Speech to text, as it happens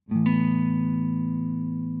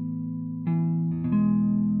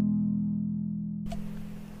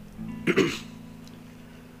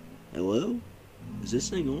Hello? Is this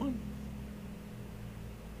thing on?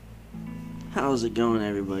 How's it going,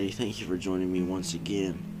 everybody? Thank you for joining me once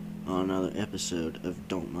again on another episode of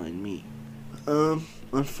Don't Mind Me.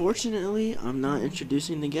 Unfortunately, I'm not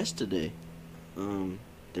introducing the guest today.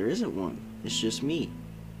 There isn't one. It's just me.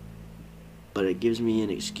 But it gives me an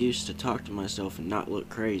excuse to talk to myself and not look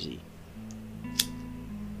crazy.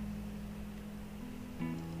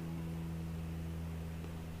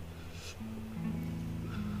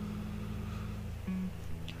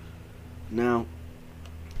 Now,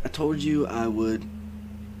 I told you I would,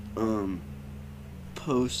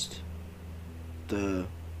 post the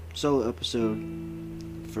solo episode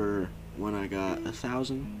for when I got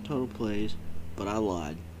 1,000 total plays, but I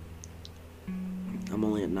lied. I'm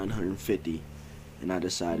only at 950, and I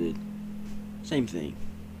decided, same thing.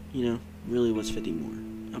 Really, what's 50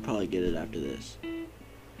 more? I'll probably get it after this.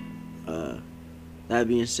 That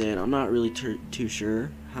being said, I'm not really too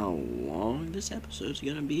sure how long this episode's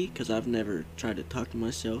gonna be, because I've never tried to talk to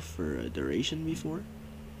myself for a duration before.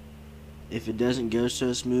 If it doesn't go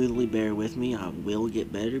so smoothly, bear with me. I will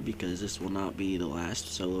get better, because this will not be the last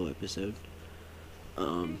solo episode.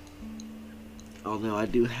 Although I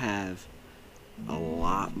do have a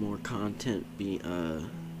lot more content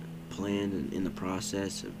planned and in the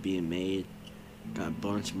process of being made. Got a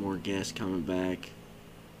bunch more guests coming back.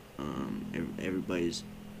 Everybody's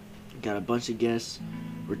got a bunch of guests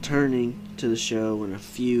returning to the show, and a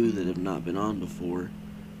few that have not been on before.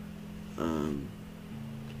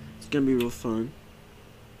 It's gonna be real fun.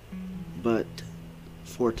 But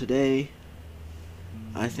for today,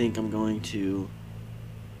 I think I'm going to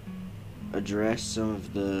address some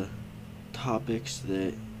of the topics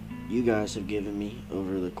that you guys have given me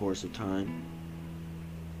over the course of time,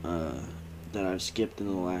 that I've skipped in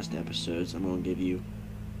the last episodes. I'm going to give you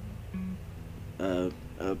a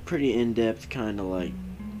pretty in-depth kind of like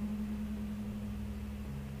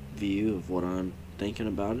view of what I'm thinking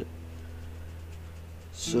about it.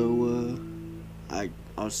 So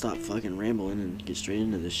I'll stop fucking rambling and get straight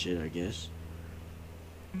into this shit, I guess.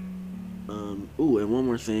 Ooh, and one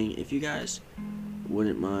more thing, if you guys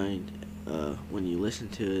wouldn't mind, when you listen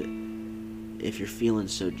to it, if you're feeling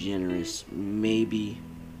so generous, maybe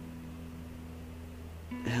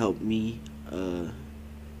help me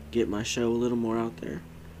get my show a little more out there.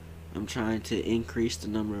 I'm trying to increase the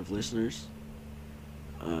number of listeners.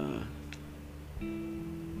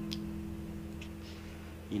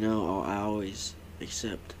 I always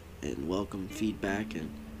accept and welcome feedback and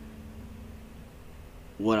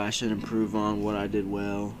what I should improve on, what I did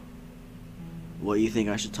well, what you think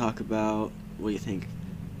I should talk about, what you think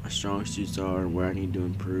my strong suits are, where I need to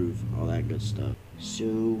improve, all that good stuff.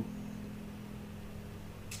 So,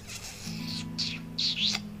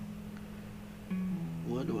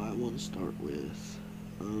 what do I want to start with?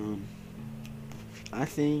 I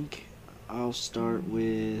think I'll start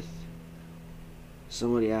with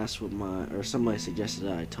somebody suggested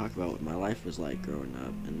that I talk about what my life was like growing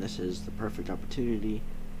up, and this is the perfect opportunity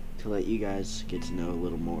to let you guys get to know a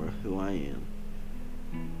little more of who I am.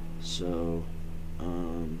 So,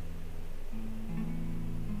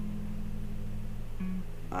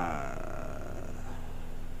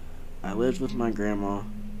 I lived with my grandma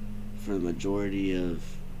for the majority of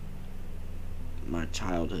my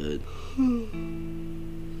childhood.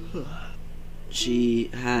 She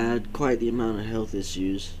had quite the amount of health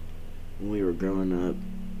issues when we were growing up,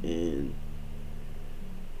 and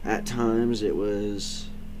at times it was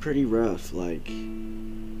pretty rough.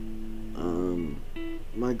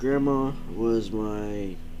 My grandma was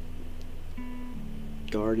my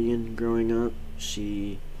guardian growing up.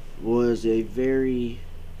 She was a very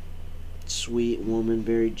sweet woman,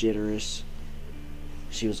 very generous.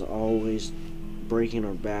 She was always breaking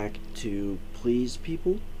her back to please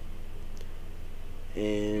people.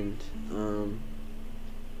 And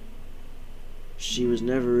she was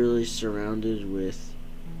never really surrounded with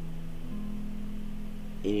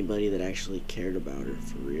anybody that actually cared about her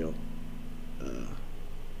for real.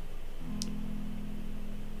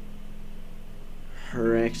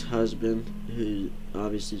 Her ex-husband, who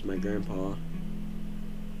obviously is my grandpa,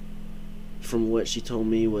 from what she told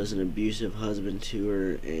me, was an abusive husband to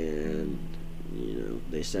her, and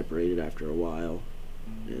they separated after a while.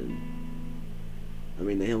 And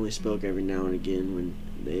they only spoke every now and again when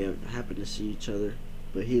they happened to see each other,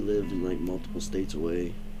 but he lived in multiple states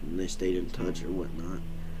away, and they stayed in touch or whatnot.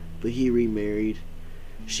 But he remarried.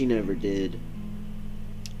 She never did.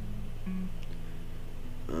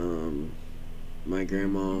 My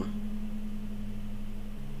grandma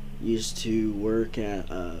used to work at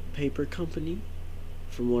a paper company,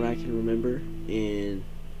 from what I can remember, and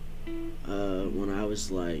when I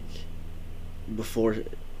was like before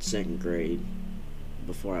second grade,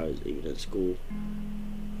 before I was even in school,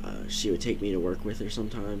 she would take me to work with her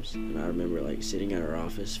sometimes, and I remember like sitting at her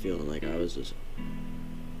office feeling like I was just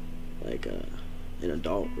like an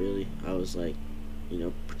adult. Really, I was like,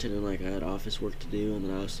 pretending like I had office work to do, and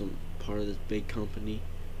that I was some part of this big company.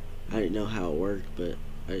 I didn't know how it worked, but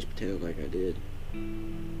I just pretended like I did.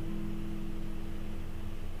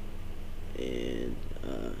 And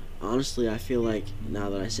honestly, I feel like now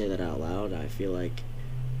that I say that out loud, I feel like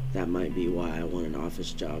that might be why I want an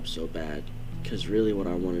office job so bad. Because really, what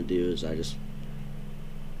I want to do is I just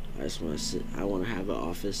want to sit. I want to have an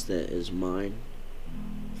office that is mine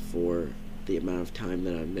for the amount of time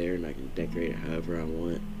that I'm there, and I can decorate it however I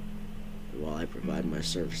want while I provide my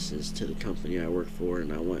services to the company I work for.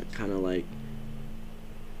 And I want kind of like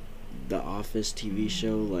the Office TV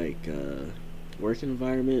show, like work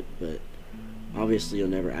environment, but obviously you'll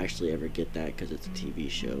never actually ever get that because it's a TV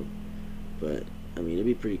show. But I mean, it'd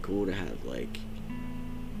be pretty cool to have like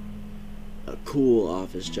a cool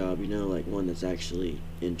office job, like one that's actually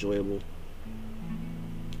enjoyable.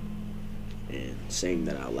 And saying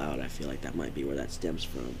that out loud, I feel like that might be where that stems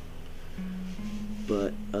from.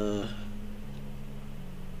 But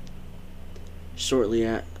shortly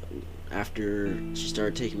after she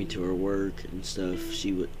started taking me to her work and stuff,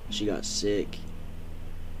 she got sick.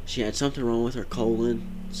 She had something wrong with her colon,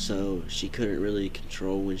 so she couldn't really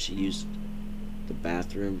control when she used the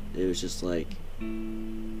bathroom. It was just like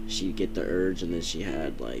she'd get the urge, and then she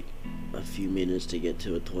had like a few minutes to get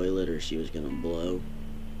to a toilet or she was gonna blow.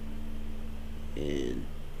 And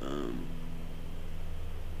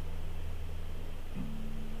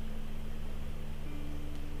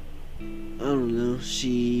I don't know,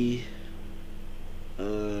 she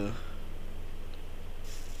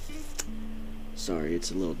sorry, it's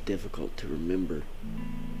a little difficult to remember.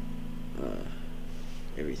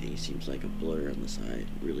 Everything seems like a blur on the side.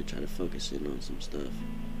 Really try to focus in on some stuff.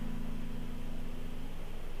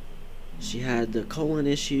 She had the colon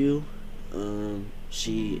issue.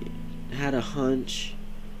 She had a hunch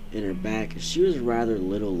in her back. She was a rather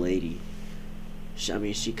little lady.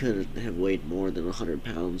 She could have weighed more than 100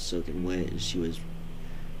 pounds soaking wet, and she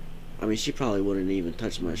probably wouldn't even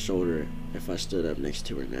touch my shoulder if I stood up next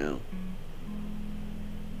to her now.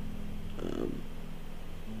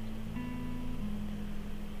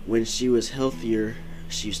 When she was healthier,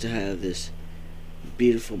 she used to have this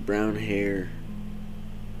beautiful brown hair,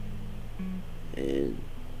 and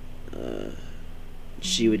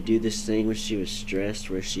she would do this thing when she was stressed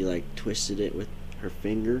where she like twisted it with her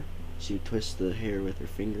finger. She would twist the hair with her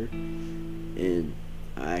finger, and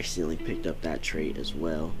I accidentally picked up that trait as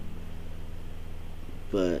well.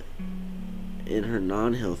 But in her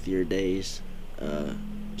non-healthier days,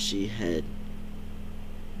 she had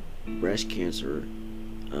breast cancer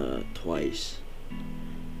twice.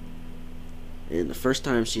 And the first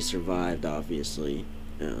time she survived, obviously,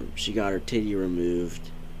 she got her titty removed.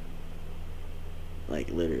 Like,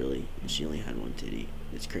 literally, she only had one titty.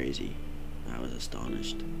 It's crazy. I was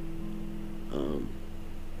astonished.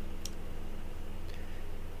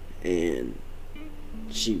 And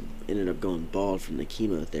she ended up going bald from the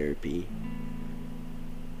chemotherapy.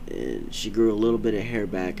 And she grew a little bit of hair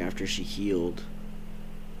back after she healed,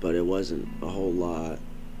 but it wasn't a whole lot.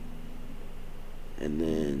 And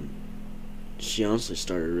then she honestly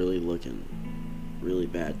started really looking really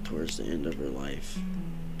bad towards the end of her life.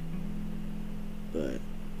 But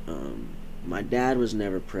my dad was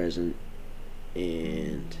never present,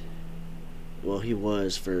 and well, he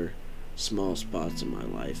was for small spots in my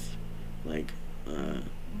life, like a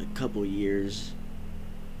couple years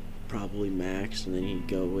probably max, and then he'd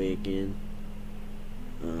go away again.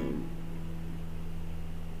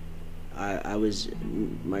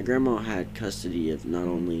 My grandma had custody of not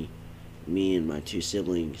only me and my two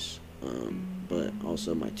siblings, but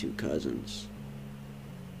also my two cousins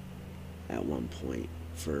at one point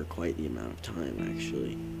for quite the amount of time,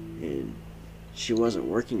 actually. And she wasn't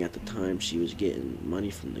working at the time. She was getting money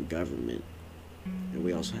from the government, and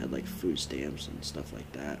we also had like food stamps and stuff like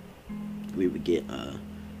that. We would get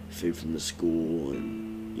food from the school, and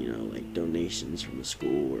like donations from the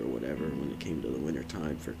school or whatever when it came to the winter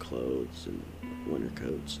time for clothes and winter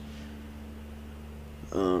coats.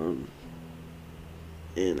 And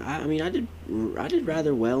I did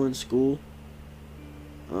rather well in school.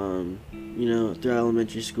 Through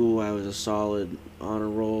elementary school, I was a solid honor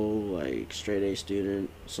roll, like straight A student.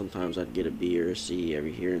 Sometimes I'd get a B or a C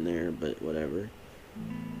every here and there, but whatever.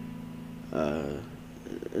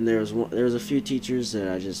 And there was a few teachers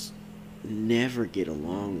that I just never get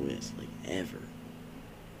along with, like ever.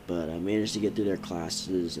 but I managed to get through their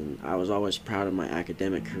classes, and I was always proud of my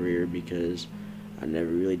academic career because I never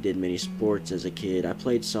really did many sports as a kid. I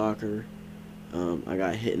played soccer. I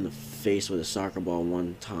got hit in the face with a soccer ball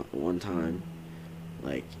one time,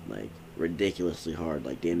 like ridiculously hard,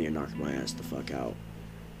 like damn near knocked my ass the fuck out.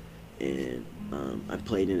 And I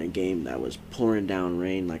played in a game that was pouring down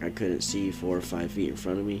rain, like I couldn't see 4 or 5 feet in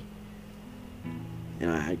front of me,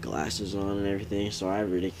 and I had glasses on and everything, so I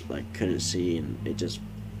really like couldn't see, and it just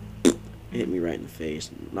hit me right in the face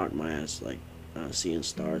and knocked my ass like seeing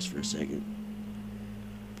stars for a second.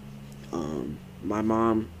 My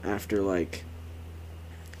mom, after like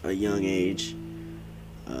a young age,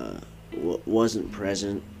 wasn't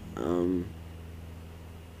present.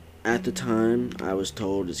 At the time, I was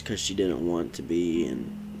told it's because she didn't want to be,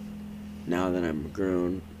 and now that I'm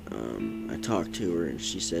grown, I talked to her, and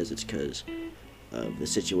she says it's because of the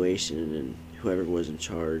situation and whoever was in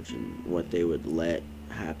charge and what they would let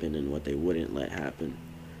happen and what they wouldn't let happen.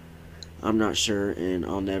 I'm not sure, and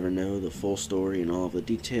I'll never know the full story and all of the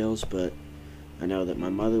details, but I know that my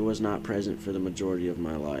mother was not present for the majority of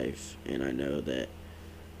my life, and I know that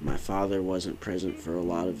my father wasn't present for a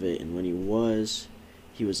lot of it, and when he was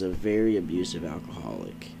a very abusive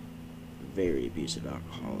alcoholic. Very abusive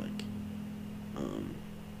alcoholic. And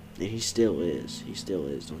he still is. He still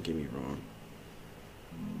is, don't get me wrong.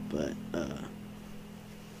 But,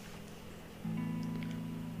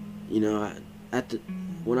 you know,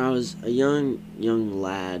 when I was a young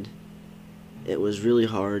lad, it was really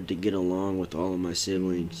hard to get along with all of my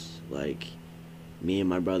siblings. Like, me and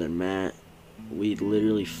my brother Matt, we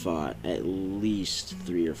literally fought at least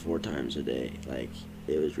 3 or 4 times a day. Like,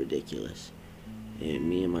 it was ridiculous. And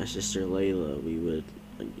me and my sister Layla, we would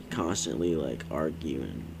constantly like argue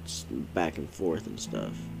and back and forth and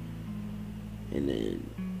stuff. And then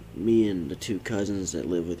me and the 2 cousins that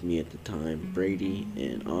lived with me at the time, Brady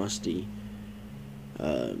and Osty,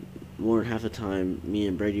 more than half the time me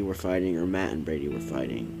and Brady were fighting, or Matt and Brady were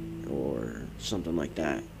fighting, or something like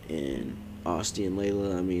that. And Osty and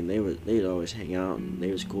Layla, I mean, they'd always hang out and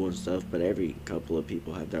they was cool and stuff, but every couple of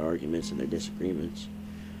people had their arguments and their disagreements.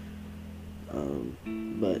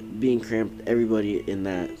 But being cramped, everybody in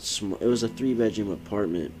that it was a 3-bedroom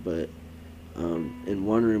apartment, but in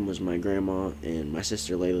one room was my grandma, and my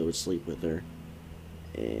sister Layla would sleep with her,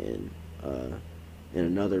 and in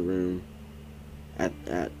another room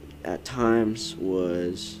at times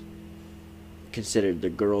was considered the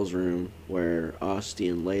girls' room, where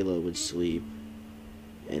Osty and Layla would sleep,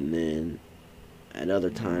 and then at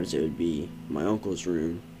other times it would be my uncle's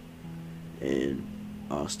room, and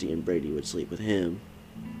Osty and Brady would sleep with him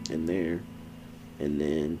in there. And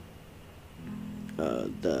then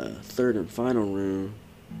the third and final room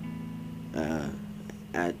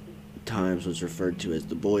at times was referred to as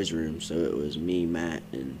the boys' room, so it was me, Matt,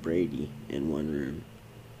 and Brady in one room.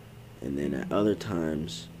 And then at other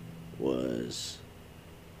times was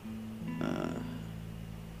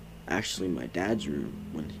actually my dad's room,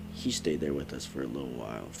 when he stayed there with us for a little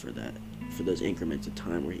while, for those increments of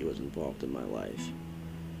time where he was involved in my life.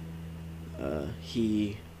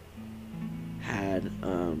 He had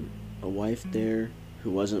a wife there who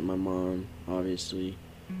wasn't my mom, obviously,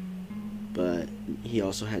 but he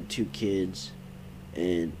also had 2 kids,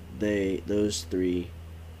 and those 3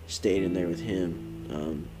 stayed in there with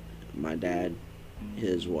him. My dad,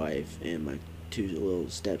 his wife, and my 2 little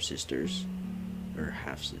stepsisters, or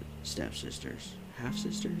stepsisters,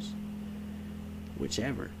 half-sisters,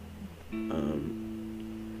 whichever.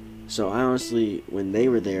 So I honestly, when they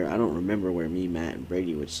were there, I don't remember where me, Matt, and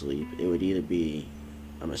Brady would sleep. It would either be,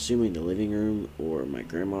 I'm assuming, the living room or my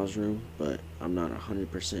grandma's room, but I'm not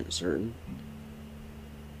 100% certain.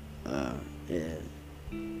 Yeah.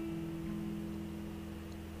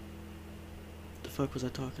 The fuck was I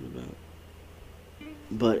talking about?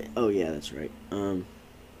 But, oh yeah, that's right.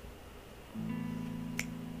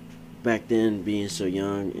 Back then, being so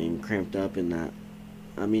young and cramped up in that,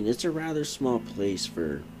 I mean, it's a rather small place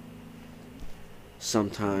for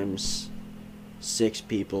sometimes 6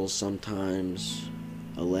 people, sometimes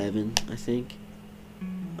 11, I think.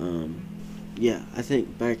 Yeah, I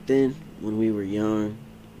think back then, when we were young,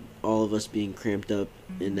 all of us being cramped up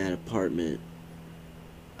in that apartment,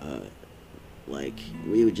 like,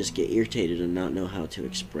 we would just get irritated and not know how to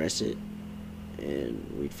express it,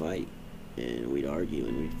 and we'd fight, and we'd argue,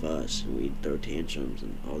 and we'd fuss, and we'd throw tantrums,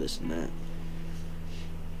 and all this and that.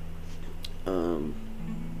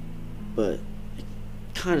 But it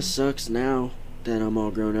kind of sucks now that I'm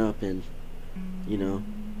all grown up, and, you know,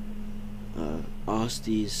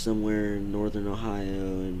 Osty's somewhere in northern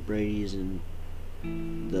Ohio, and Brady's in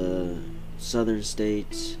the southern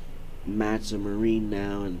states, Matt's a Marine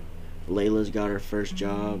now, and Layla's got her first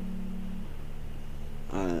job.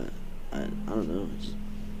 I don't know. It just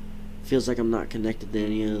feels like I'm not connected to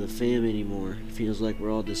any of the fam anymore. It feels like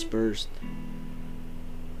we're all dispersed.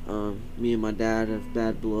 Me and my dad have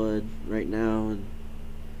bad blood right now, and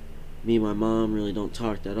me and my mom really don't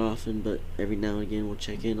talk that often, but every now and again we'll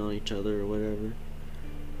check in on each other or whatever.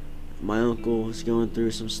 My uncle is going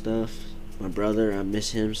through some stuff. My brother, I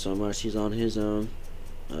miss him so much. He's on his own.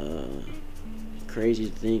 Crazy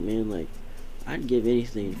to think, man. Like, I'd give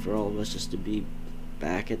anything for all of us just to be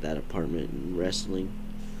back at that apartment and wrestling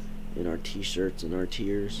in our t-shirts and our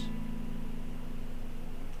tears.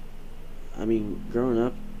 I mean, growing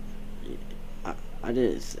up, I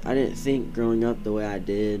didn't think growing up the way I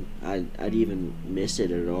did I'd even miss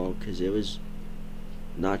it at all, because it was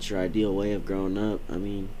not your ideal way of growing up. I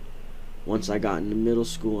mean, once I got into middle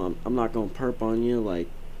school, I'm not gonna perp on you, like,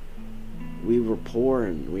 we were poor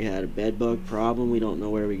and we had a bed bug problem. We don't know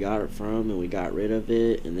where we got it from, and we got rid of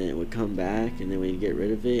it, and then it would come back, and then we'd get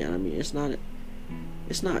rid of it. And I mean,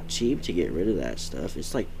 it's not cheap to get rid of that stuff.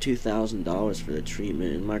 It's like $2,000 for the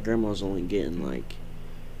treatment, and my grandma's only getting like,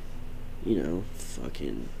 you know,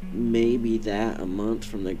 fucking maybe that a month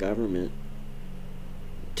from the government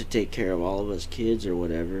to take care of all of us kids or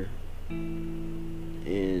whatever.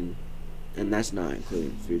 And that's not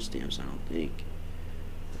including food stamps, I don't think.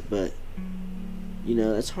 But you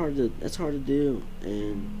know, that's hard to do,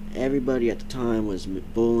 and everybody at the time was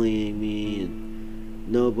bullying me, and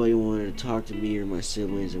nobody wanted to talk to me or my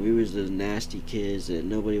siblings, and we was those nasty kids that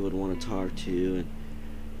nobody would want to talk to. And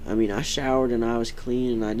I mean, I showered and I was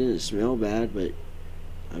clean and I didn't smell bad, but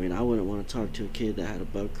I mean, I wouldn't want to talk to a kid that had a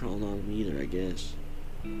bug crawling on him either, I guess.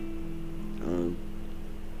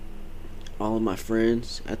 All of my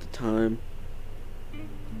friends at the time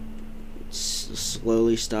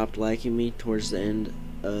slowly stopped liking me towards the end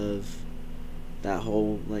of that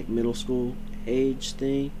whole like middle school age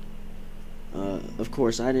thing. Of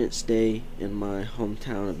course, I didn't stay in my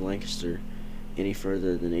hometown of Lancaster any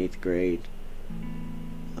further than 8th grade,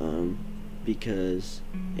 because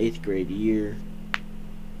 8th grade year,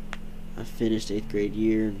 I finished 8th grade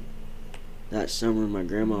year, and that summer my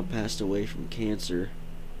grandma passed away from cancer,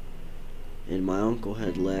 and my uncle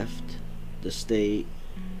had left the state,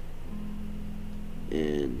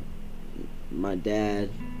 and my dad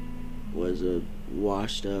was a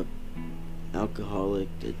washed up alcoholic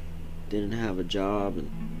that didn't have a job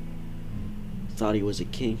and thought he was a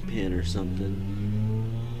kingpin or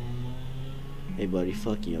something. Hey buddy,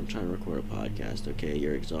 fuck you, I'm trying to record a podcast, okay?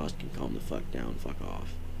 Your exhaust can calm the fuck down, fuck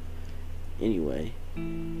off. Anyway, I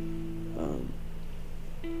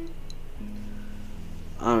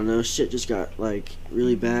don't know, shit just got like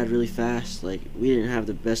really bad really fast. Like, we didn't have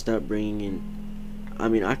the best upbringing, and I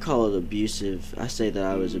mean, I call it abusive. I say that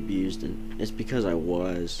I was abused, and it's because I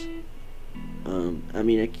was. I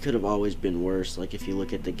mean, it could have always been worse. Like, if you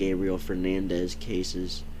look at the Gabriel Fernandez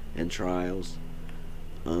cases and trials,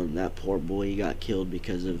 that poor boy, he got killed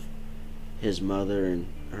because of his mother and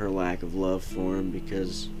her lack of love for him,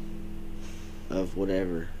 because of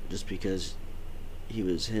whatever, just because he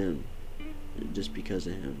was him, just because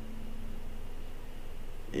of him.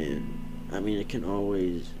 And I mean, it could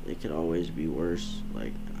always be worse.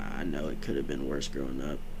 Like, I know it could have been worse growing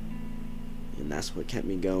up, and that's what kept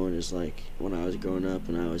me going. Is like, when I was growing up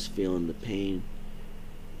and I was feeling the pain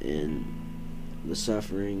and the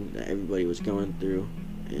suffering that everybody was going through,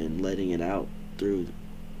 and letting it out on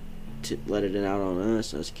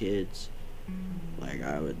us kids. Like,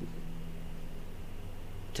 I would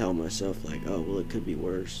tell myself, like, oh well, it could be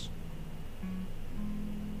worse.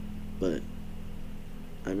 But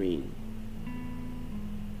I mean,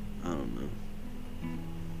 I don't know.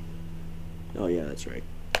 Oh yeah, that's right.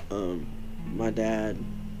 My dad,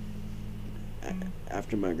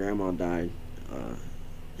 after my grandma died,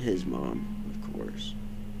 his mom, of course,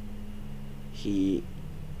 he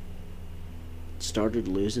started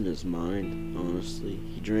losing his mind, honestly.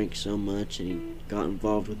 He drank so much, and he got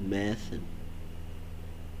involved with meth, and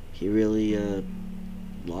he really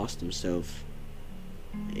lost himself.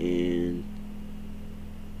 And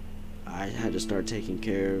I had to start taking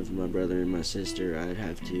care of my brother and my sister. I'd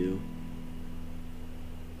have to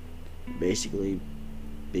basically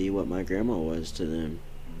be what my grandma was to them,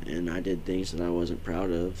 and I did things that I wasn't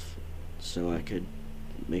proud of so I could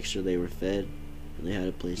make sure they were fed and they had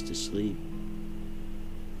a place to sleep.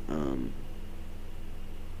 I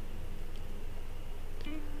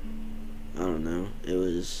don't know, it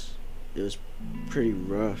was pretty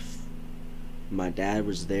rough. My dad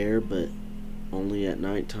was there, but only at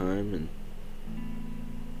nighttime, and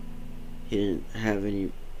he didn't have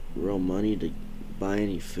any real money to buy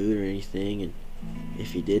any food or anything, and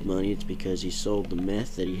if he did money, it's because he sold the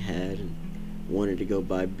meth that he had and wanted to go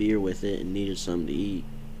buy beer with it and needed something to eat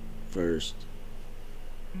first.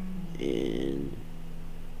 And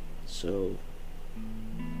so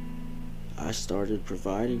I started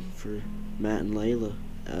providing for Matt and Layla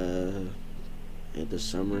at the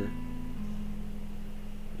summer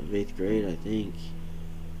of 8th grade, I think,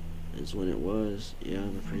 is when it was. Yeah,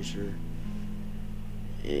 I'm pretty sure.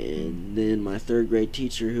 And then my 3rd grade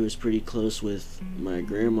teacher, who was pretty close with my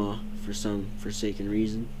grandma for some forsaken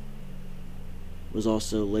reason, was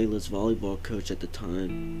also Layla's volleyball coach at the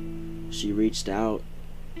time. She reached out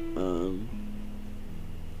and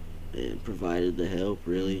provided the help,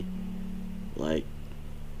 really. Like,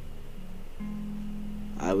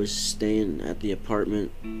 I was staying at the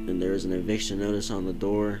apartment and there was an eviction notice on the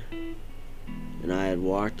door, and I had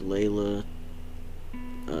walked Layla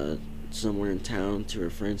somewhere in town to her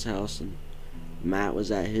friend's house, and Matt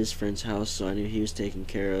was at his friend's house, so I knew he was taken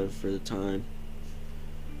care of for the time.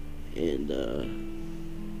 And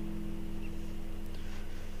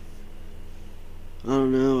I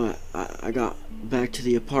don't know, I got back to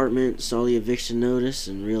the apartment, saw the eviction notice,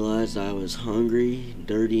 and realized I was hungry,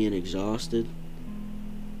 dirty, and exhausted.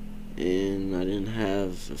 And I didn't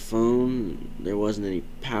have a phone, there wasn't any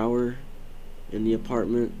power in the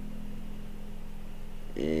apartment.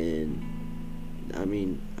 And I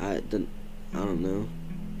mean, I don't know,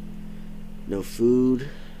 no food,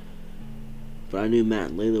 but I knew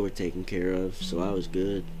Matt and Layla were taken care of, so I was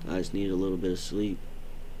good. I just needed a little bit of sleep.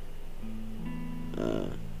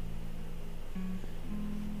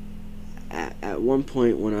 At one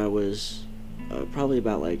point when I was probably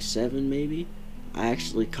about like 7 maybe, I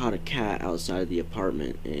actually caught a cat outside of the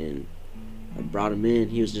apartment, and I brought him in.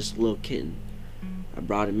 He was just a little kitten. I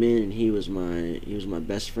brought him in, and he was my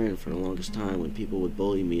best friend for the longest time. When people would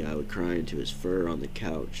bully me, I would cry into his fur on the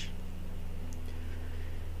couch.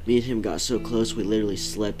 Me and him got so close, we literally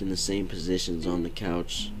slept in the same positions on the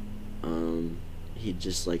couch. He'd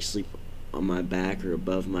just like sleep on my back or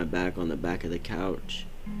above my back on the back of the couch,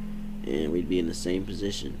 and we'd be in the same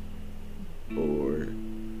position. Or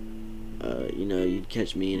you'd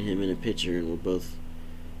catch me and him in a picture, and we're both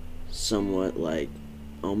somewhat like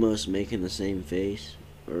almost making the same face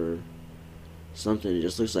or something. It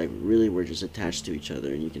just looks like really we're just attached to each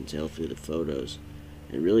other, and you can tell through the photos,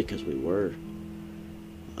 and really because we were.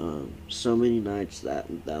 So many nights that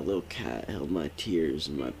little cat held my tears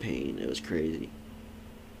and my pain. It was crazy.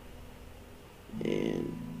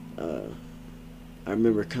 And I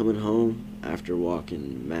remember coming home after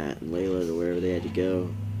walking Matt and Layla to wherever they had to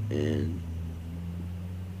go, and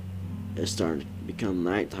it started to become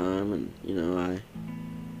nighttime, and I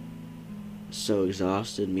was so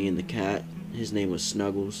exhausted. Me and the cat, his name was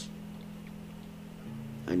Snuggles.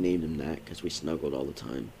 I named him that because we snuggled all the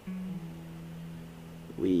time.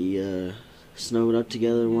 We snuggled up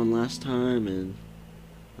together one last time, and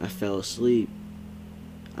I fell asleep.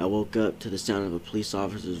 I woke up to the sound of a police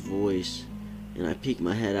officer's voice, and I peeked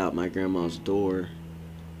my head out my grandma's door,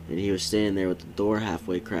 and he was standing there with the door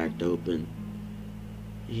halfway cracked open.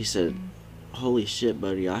 He said, "Holy shit,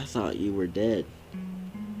 buddy, I thought you were dead."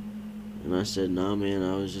 And I said, "Nah, man,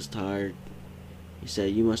 I was just tired." He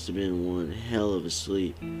said, "You must have been in one hell of a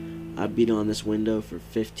sleep. I beat on this window for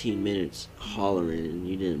 15 minutes, hollering, and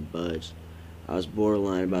you didn't budge. I was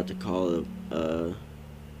borderline about to call the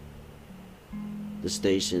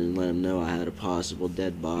station and let them know I had a possible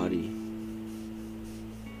dead body."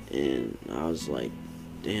 And I was like,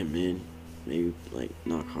 "Damn, man, maybe like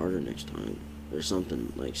knock harder next time," or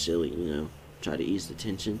something like silly, try to ease the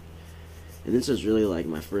tension. And this was really like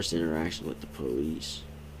my first interaction with the police.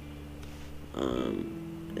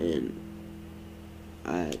 And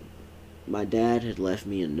my dad had left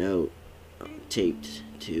me a note taped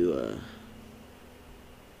to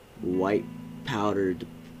white powdered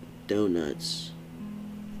donuts,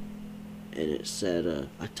 and it said,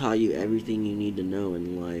 "I taught you everything you need to know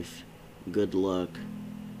in life. Good luck.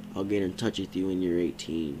 I'll get in touch with you when you're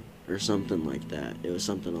 18, or something like that. It was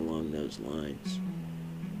something along those lines.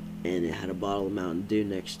 And it had a bottle of Mountain Dew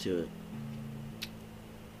next to it.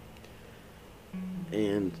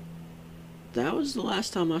 And that was the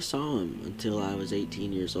last time I saw him until I was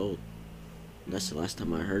 18 years old. That's the last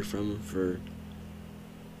time I heard from him for,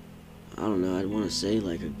 I don't know, I'd want to say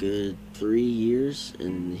like a good 3 years.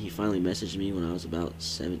 And he finally messaged me when I was about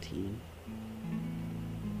 17.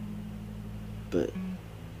 But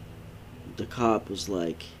the cop was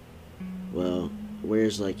like, "Well,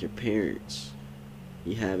 where's like your parents?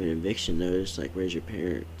 You have an eviction notice, like where's your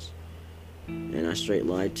parents?" And I straight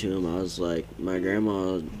lied to him. I was like, "My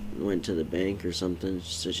grandma went to the bank or something.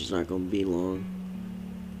 She said she's not going to be long."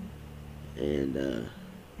 And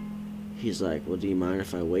he's like, well, do you mind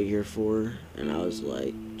if I wait here for her? And I was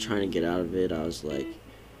like, trying to get out of it. I was like,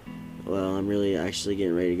 well, I'm really actually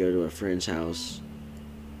getting ready to go to a friend's house.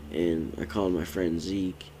 And I called my friend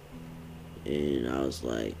Zeke, and I was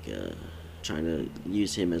like, trying to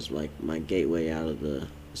use him as like my gateway out of the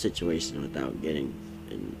situation without getting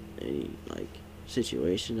in any like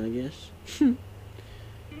situation, I guess.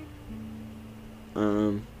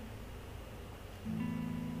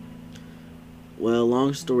 Well,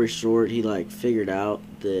 long story short, he like figured out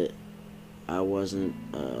that I wasn't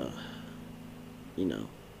you know,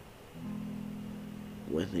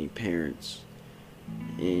 with any parents.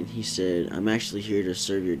 And he said, I'm actually here to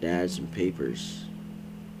serve your dad some papers.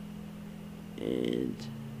 And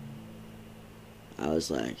I was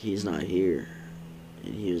like, he's not here.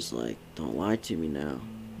 And he was like, don't lie to me now.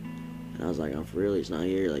 And I was like, I'm for real, he's not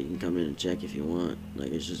here. Like, you can come in and check if you want.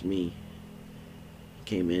 Like, it's just me. He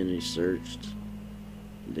came in and he searched.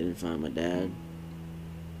 Didn't find my dad.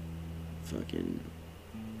 Fucking,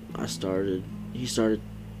 he started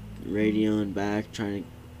radioing back, trying to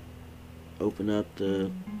open up the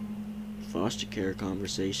foster care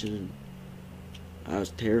conversation. I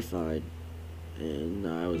was terrified, and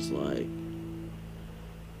I was like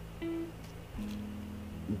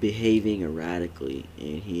behaving erratically,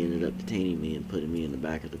 and he ended up detaining me and putting me in the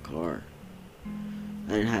back of the car.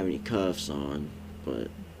 I didn't have any cuffs on, but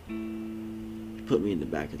he put me in the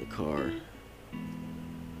back of the car,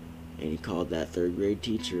 and he called that third grade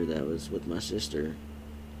teacher that was with my sister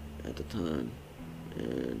at the time,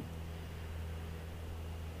 and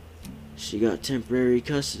she got temporary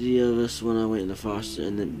custody of us when I went into foster,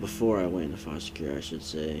 and then before I went into foster care, I should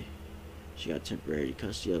say. She got temporary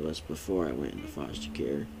custody of us before I went into foster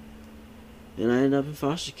care. And I ended up in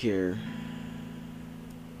foster care.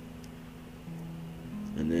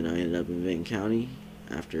 And then I ended up in Vinton County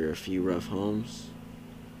after a few rough homes.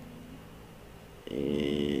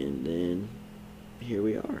 And then here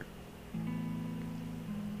we are.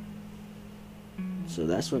 So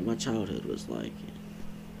that's what my childhood was like.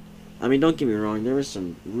 I mean, don't get me wrong, there were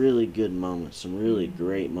some really good moments, some really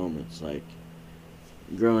great moments. Like,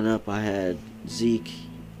 growing up, I had Zeke,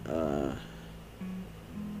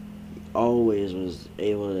 always was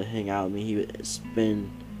able to hang out with me. He would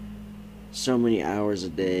spend so many hours a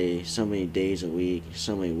day, so many days a week,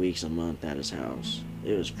 so many weeks a month at his house.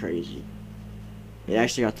 It was crazy. It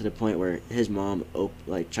actually got to the point where his mom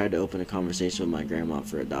tried to open a conversation with my grandma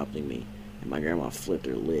for adopting me, and my grandma flipped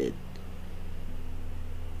her lid.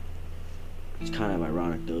 It's kind of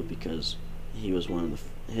ironic though, because his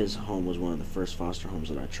home was one of the first foster homes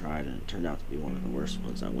that I tried, and it turned out to be one of the worst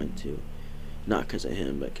ones I went to. Not because of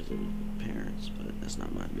him, but because of his parents. But that's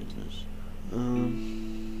not my business.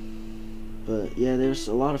 But yeah, there's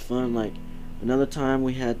a lot of fun. Like, another time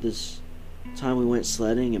we had this time we went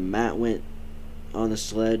sledding, and Matt went on the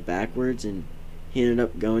sled backwards, and he ended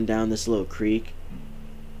up going down this little creek.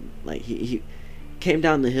 Like, he came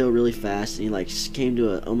down the hill really fast, and he like came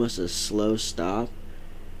to almost a slow stop,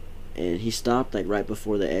 and he stopped like right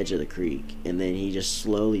before the edge of the creek, and then he just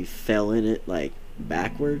slowly fell in it like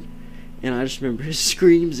backward, and I just remember his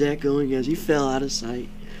screams echoing as he fell out of sight.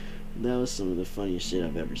 That was some of the funniest shit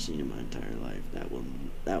I've ever seen in my entire life. That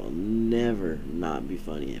will never not be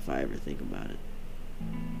funny if I ever think about it.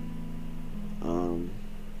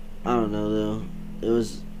 I don't know though. It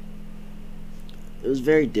was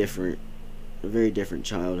very different. A very different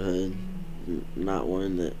childhood. Not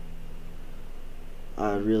one that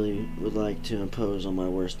I really would like to impose on my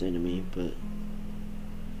worst enemy, but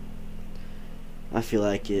I feel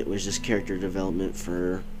like it was just character development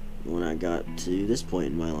for when I got to this point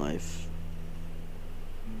in my life.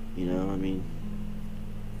 You know, I mean,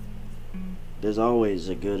 there's always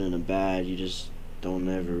a good and a bad. You just don't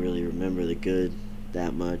ever really remember the good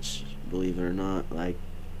that much, believe it or not. Like,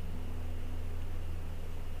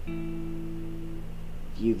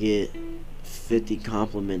 you get 50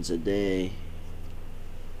 compliments a day,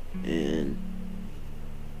 and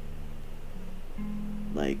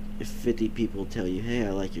like, if 50 people tell you, hey,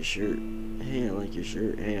 I like your shirt, hey, I like your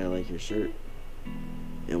shirt, hey, I like your shirt,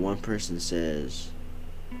 and one person says,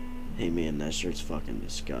 hey man, that shirt's fucking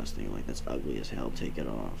disgusting, like, that's ugly as hell, take it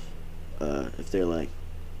off. If they're like,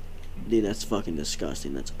 dude, that's fucking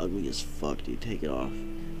disgusting, that's ugly as fuck, dude, take it off,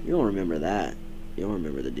 you don't remember that. You don't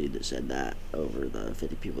remember the dude that said that over the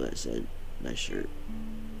 50 people that said nice shirt.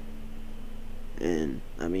 And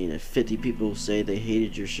I mean, if 50 people say they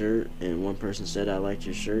hated your shirt and one person said I liked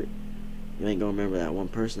your shirt, you ain't gonna remember that one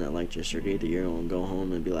person that liked your shirt either. You're gonna go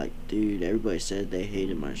home and be like, dude, everybody said they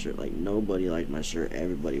hated my shirt. Like, nobody liked my shirt,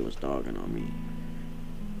 everybody was dogging on me.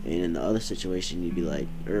 And in the other situation, you'd be like,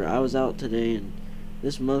 or I was out today and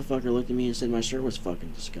this motherfucker looked at me and said my shirt was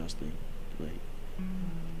fucking disgusting. Like,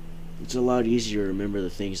 it's a lot easier to remember the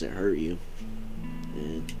things that hurt you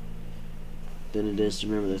and than it is to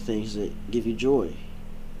remember the things that give you joy.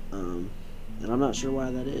 And I'm not sure why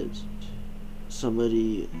that is.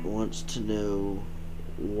 Somebody wants to know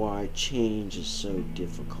why change is so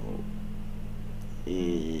difficult.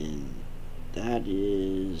 And that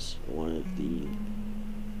is one of the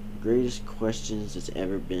greatest questions that's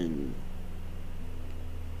ever been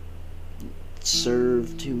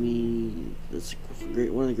served to me. That's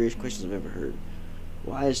one of the greatest questions I've ever heard.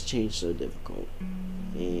 Why is change so difficult?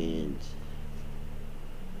 And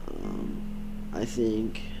I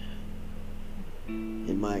think,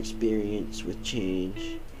 in my experience with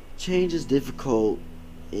change is difficult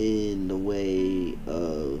in the way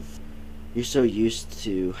of you're so used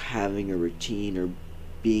to having a routine or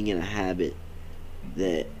being in a habit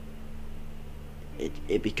that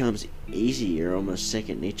it becomes easy or almost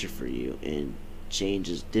second nature for you, and change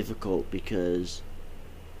is difficult because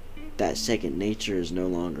that second nature is no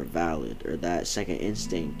longer valid, or that second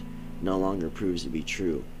instinct no longer proves to be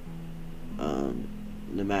true,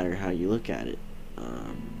 no matter how you look at it.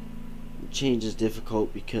 Change is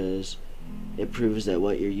difficult because it proves that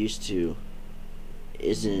what you're used to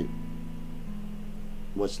isn't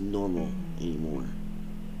what's normal anymore.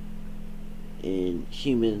 And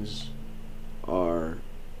humans are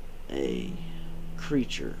a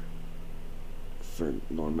creature for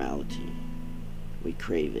normality. We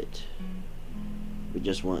crave it. We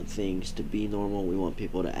just want things to be normal. We want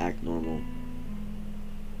people to act normal.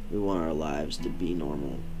 We want our lives to be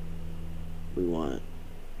normal. We want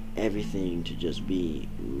everything to just be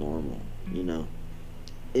normal, you know?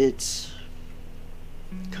 It's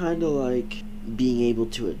kind of like being able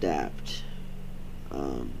to adapt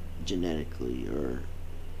genetically or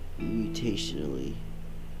mutationally.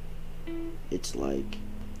 It's like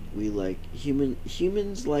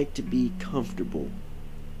humans like to be comfortable,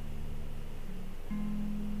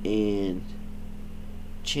 and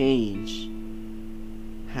change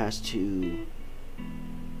has to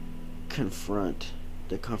confront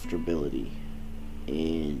the comfortability,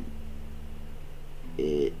 and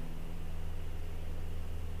it's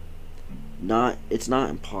not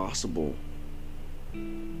impossible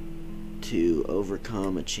to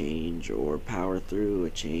overcome a change or power through a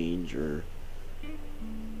change or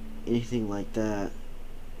anything like that.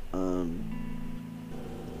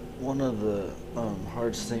 One of the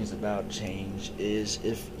hardest things about change is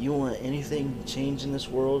if you want anything to change in this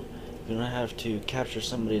world, you're going to have to capture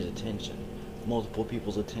somebody's attention, multiple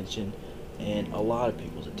people's attention, and a lot of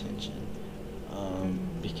people's attention,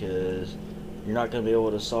 because you're not going to be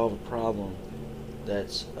able to solve a problem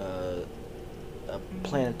that's a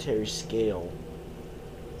planetary scale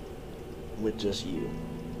with just you.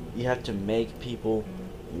 You have to make people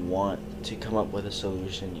want to come up with a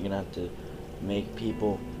solution. You're going to have to make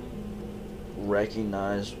people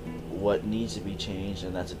recognize what needs to be changed,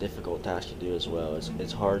 and that's a difficult task to do as well.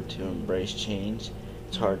 It's hard to embrace change.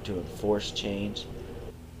 It's hard to enforce change.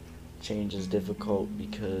 Change is difficult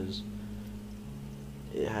because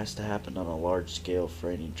it has to happen on a large scale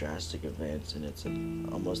for any drastic events, and it's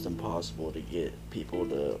almost impossible to get people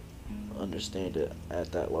to understand it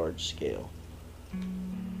at that large scale.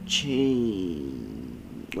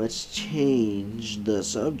 Let's change the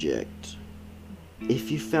subject.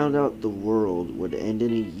 If you found out the world would end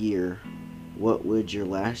in a year, what would your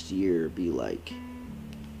last year be like?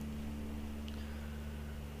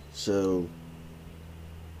 So,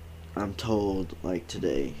 I'm told, like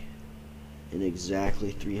today, in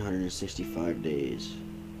exactly 365 days,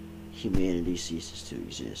 humanity ceases to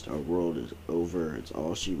exist. Our world is over. It's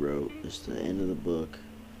all she wrote. It's the end of the book.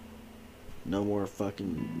 No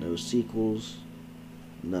sequels.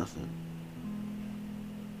 Nothing.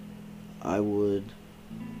 I would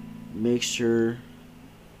make sure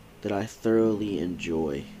that I thoroughly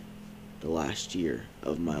enjoy the last year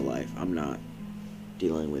of my life. I'm not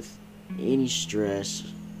dealing with any stress.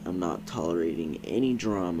 I'm not tolerating any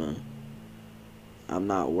drama. I'm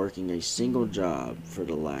not working a single job for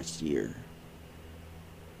the last year.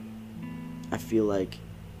 I feel like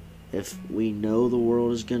if we know the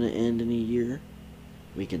world is going to end in a year,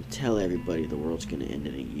 we can tell everybody the world's going to end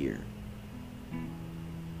in a year.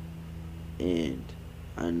 And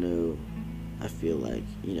I feel like,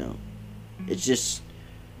 it's just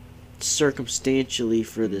circumstantially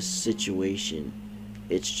for this situation,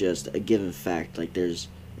 it's just a given fact. Like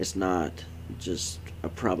it's not just a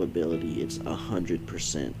probability, it's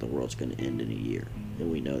 100% the world's going to end in a year.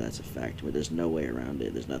 And we know that's a fact, but there's no way around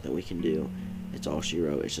it. There's nothing we can do. It's all she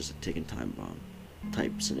wrote. It's just a ticking time bomb.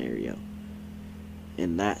 type scenario.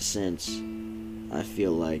 In that sense, I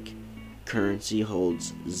feel like currency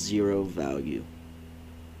holds zero value.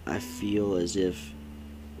 I feel as if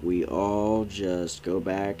we all just go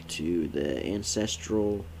back to the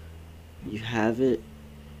ancestral, you have it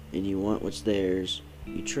and you want what's theirs,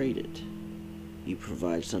 you trade it. You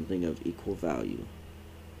provide something of equal value.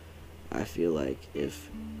 I feel like if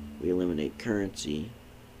we eliminate currency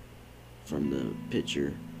from the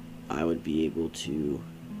picture, I would be able to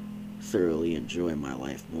thoroughly enjoy my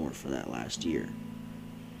life more for that last year.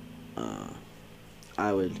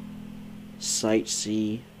 I would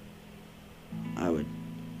sightsee, I would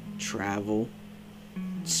travel,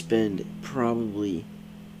 spend probably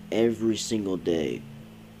every single day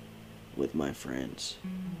with my friends,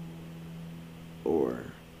 or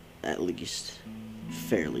at least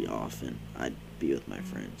fairly often I'd be with my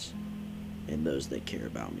friends and those that care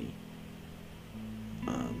about me.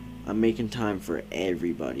 I'm making time for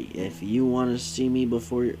everybody. If you want to see me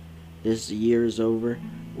before this year is over,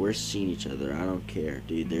 we're seeing each other. I don't care,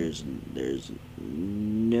 dude. There's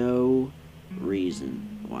no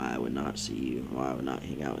reason why I would not see you, why I would not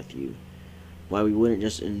hang out with you, why we wouldn't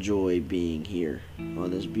just enjoy being here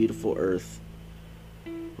on this beautiful earth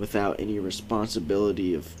without any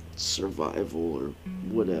responsibility of survival or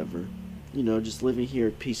whatever. You know, just living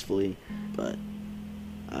here peacefully. But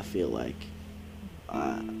I feel like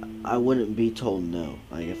I wouldn't be told no.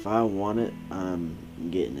 Like, if I want it, I'm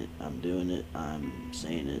getting it. I'm doing it. I'm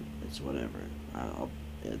saying it. It's whatever.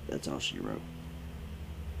 That's all she wrote.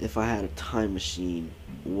 If I had a time machine,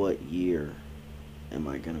 what year am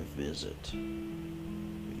I gonna visit?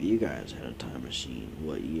 If you guys had a time machine,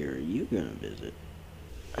 what year are you gonna visit?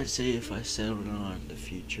 I'd say if I settled on the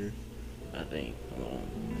future, I think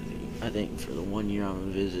for the 1 year I'm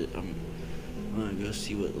gonna visit, I'm gonna go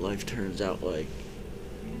see what life turns out like.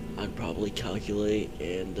 I'd probably calculate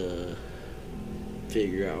and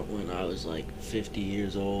figure out when I was like 50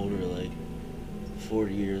 years old or like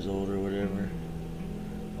 40 years old or whatever,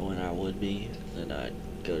 when I would be, then I'd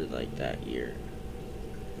go to like that year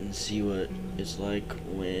and see what it's like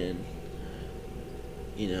when,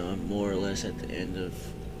 you know, I'm more or less at the end of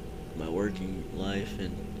my working life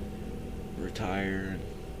and retire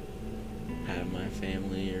and have my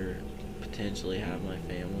family, or potentially have my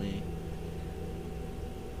family.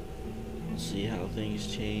 See how things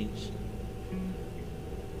change.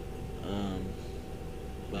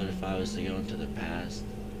 But if I was to go into the past,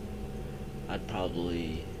 I'd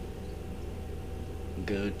probably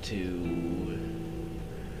go to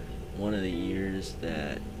one of the years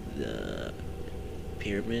that the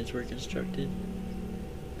pyramids were constructed,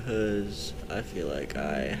 because I feel like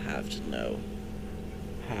I have to know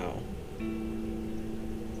how,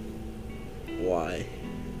 why,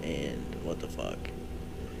 and what the fuck.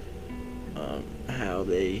 How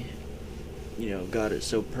they, you know, got it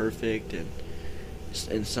so perfect, and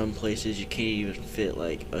in some places you can't even fit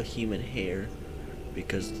like a human hair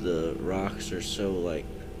because the rocks are so like,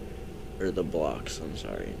 or the blocks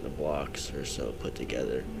are so put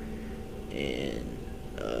together. And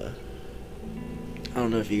I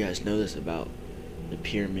don't know if you guys know this about the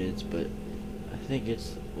pyramids, but I think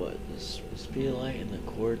it's what, the speed of light and the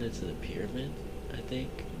coordinates of the pyramid, I think,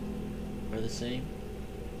 are the same.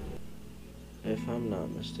 If I'm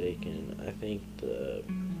not mistaken, I think the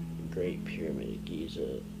Great Pyramid of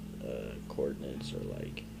Giza coordinates are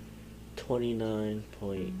like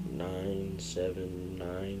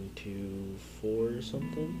 29.97924 or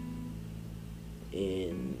something.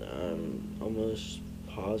 And I'm almost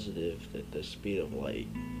positive that the speed of light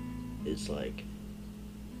is like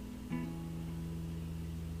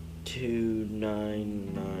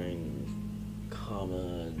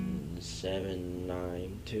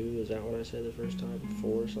 299,792. Is that what I said the first time?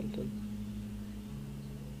 4 or something?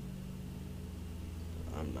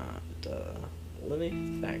 I'm not, let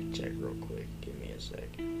me fact check real quick. Give me a sec.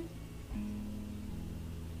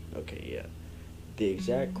 Okay, yeah. The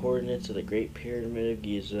exact coordinates of the Great Pyramid of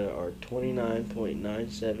Giza are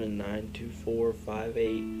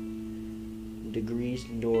 29.9792458 degrees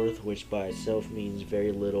north, which by itself means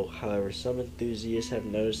very little. However, some enthusiasts have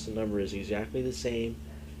noticed the number is exactly the same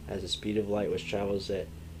as the speed of light, which travels at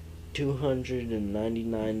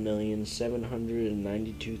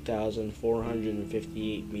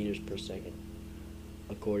 299,792,458 meters per second,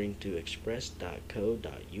 according to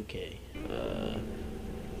express.co.uk.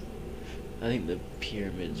 I think the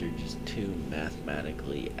pyramids are just too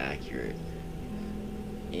mathematically accurate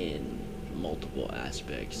in multiple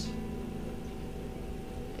aspects.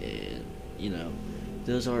 And, you know,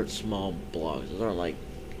 those aren't small blocks. Those aren't like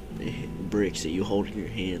bricks that you hold in your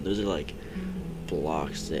hand. Those are like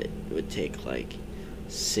blocks that would take like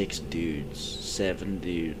 6 dudes, 7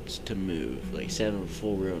 dudes to move, like 7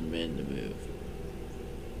 full-grown men to move.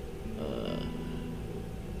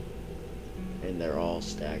 And they're all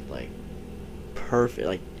stacked like perfect.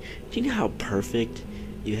 Like, do you know how perfect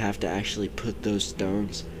you have to actually put those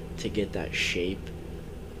stones to get that shape,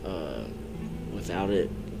 without it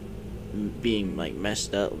being like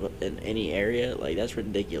messed up in any area? Like, that's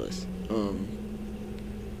ridiculous.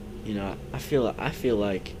 I feel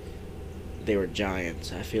like they were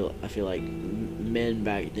giants. I feel like men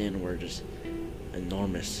back then were just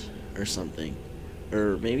enormous or something,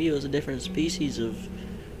 or maybe it was a different species of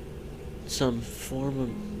some form of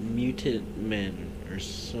mutant men or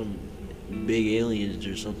some big aliens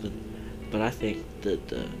or something. But I think that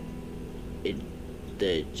the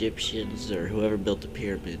Egyptians or whoever built the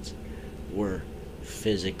pyramids were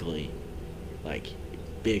physically like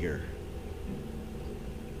bigger.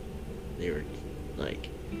 They were like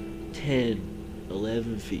 10,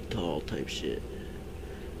 11 feet tall type shit.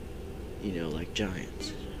 Like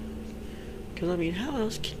giants. Because, I mean, how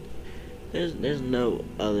else can... There's no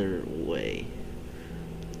other way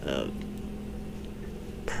a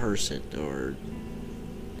person or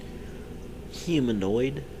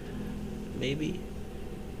humanoid, maybe,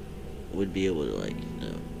 would be able to, like,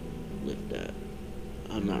 lift that.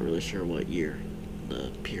 I'm not really sure what year the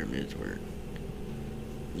pyramids were,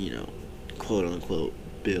 quote unquote,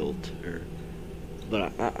 built,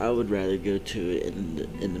 but I would rather go to it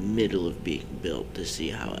in the middle of being built to see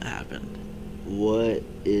how it happened. What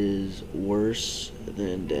is worse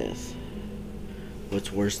than death?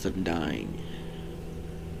 What's worse than dying?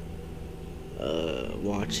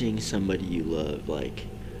 Watching somebody you love, like,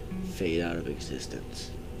 fade out of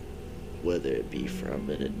existence. Whether it be from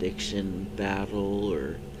an addiction battle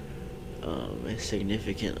or a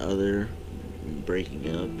significant other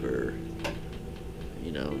breaking up, or,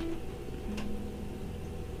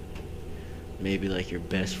 maybe like your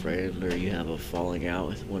best friend, or you have a falling out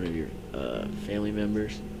with one of your family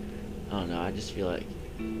members. I don't know, I just feel like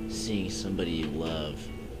seeing somebody you love,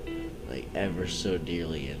 like, ever so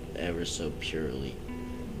dearly and ever so purely,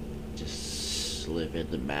 just slip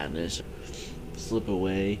into madness, slip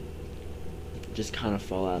away, just kind of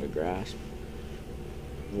fall out of grasp.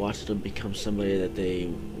 Watch them become somebody that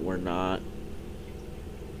they were not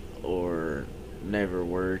or never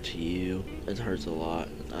were to you. It hurts a lot.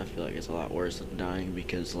 I feel like it's a lot worse than dying,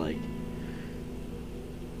 because, like,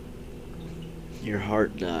 your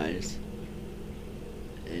heart dies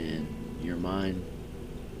and your mind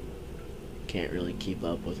can't really keep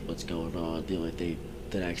up with what's going on. The only thing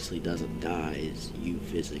that actually doesn't die is you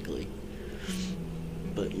physically,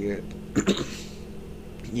 but you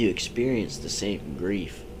experience the same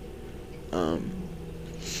grief.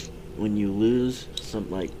 When you lose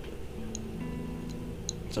like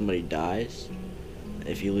somebody dies,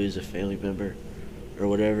 if you lose a family member or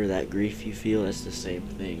whatever, that grief you feel, that's the same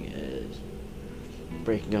thing as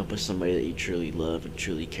breaking up with somebody that you truly love and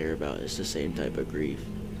truly care about. It's the same type of grief.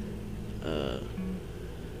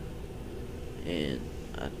 And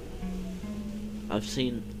I've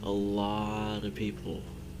seen a lot of people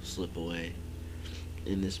slip away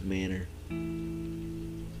in this manner,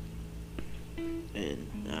 and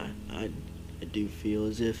I do feel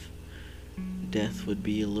as if death would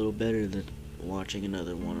be a little better than watching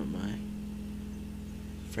another one of my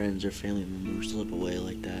friends or family members slip away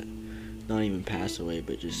like that. Not even pass away,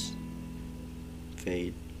 but just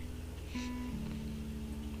fade.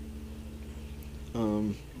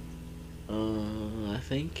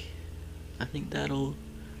 I think that'll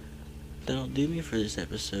do me for this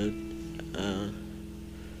episode. I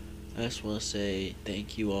just want to say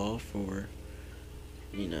thank you all for,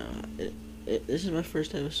 this is my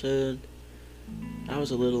first episode. I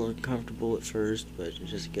was a little uncomfortable at first, but it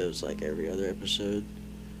just goes like every other episode.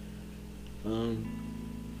 I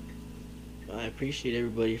appreciate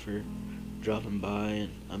everybody for dropping by,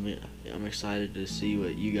 and I'm excited to see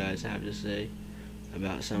what you guys have to say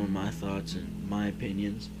about some of my thoughts and my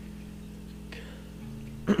opinions.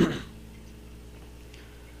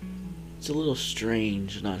 It's a little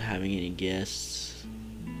strange not having any guests,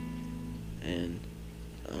 and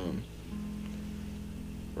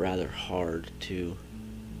rather hard to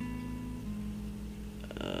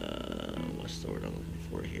what's the word I'm looking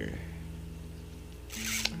for here?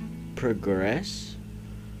 Progress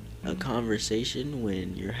a conversation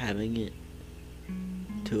when you're having it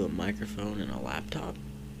to a microphone and a laptop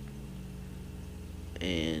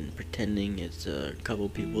and pretending it's a couple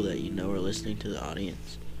people that you know are listening to the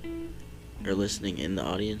audience, or listening in the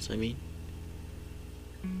audience, I mean.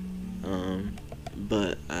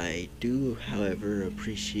 But I do, however,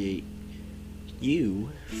 appreciate you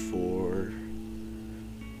for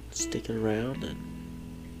sticking around and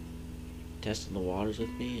testing the waters with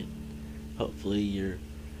me, and hopefully you're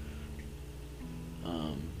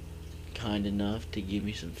kind enough to give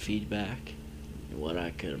me some feedback, what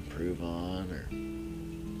I could improve on, or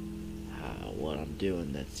what I'm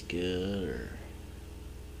doing that's good, or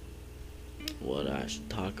what I should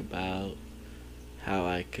talk about, how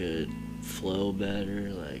I could flow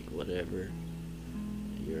better, like whatever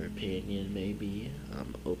your opinion may be,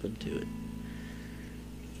 I'm open to it.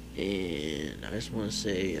 And I just want to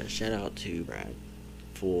say a shout out to Brad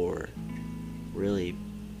for really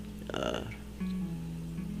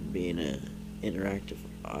being an interactive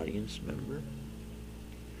audience member.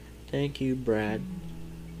 Thank you, Brad,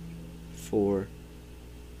 for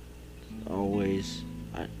always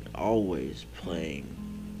playing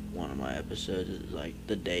one of my episodes like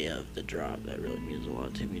the day of the drop. That really means a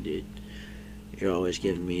lot to me, dude. You're always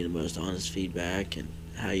giving me the most honest feedback and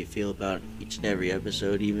how you feel about each and every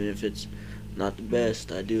episode, even if it's not the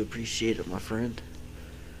best. I do appreciate it, my friend.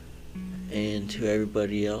 And to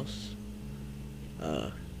everybody else,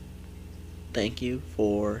 thank you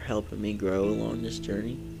for helping me grow along this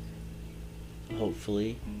journey.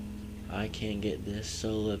 Hopefully, I can get this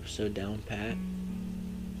solo episode down pat.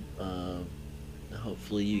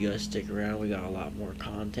 Hopefully you guys stick around. We got a lot more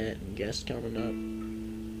content and guests coming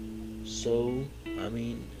up. So,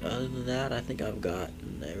 other than that, I think I've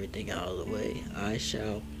gotten everything out of the way. I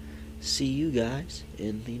shall see you guys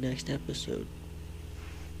in the next episode.